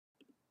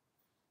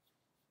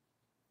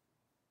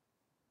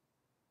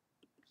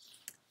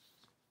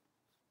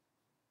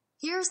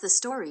Here's the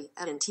story.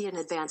 AT&T in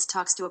advanced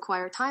talks to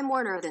acquire Time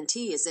Warner.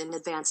 AT&T is in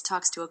advanced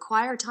talks to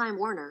acquire Time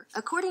Warner,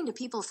 according to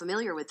people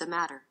familiar with the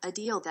matter, a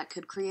deal that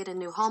could create a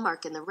new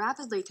hallmark in the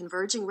rapidly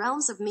converging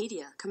realms of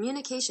media,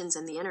 communications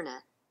and the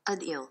internet. A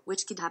deal,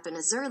 which could happen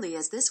as early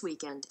as this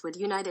weekend, would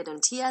unite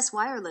LongTTS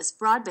wireless,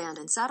 broadband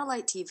and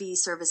satellite TV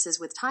services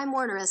with Time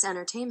Warner's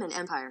entertainment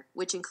empire,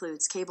 which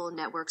includes cable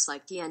networks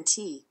like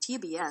TNT,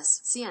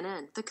 TBS,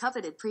 CNN, the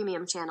coveted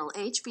premium channel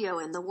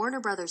HBO and the Warner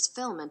Brothers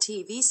film and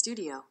TV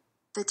studio.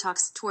 The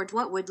talks toward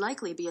what would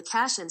likely be a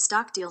cash and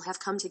stock deal have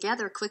come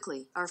together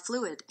quickly, are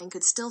fluid, and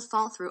could still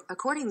fall through,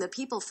 according to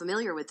people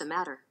familiar with the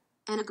matter.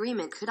 An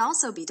agreement could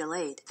also be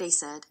delayed, they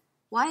said.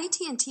 Why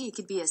AT&T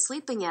could be a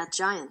sleeping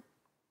giant.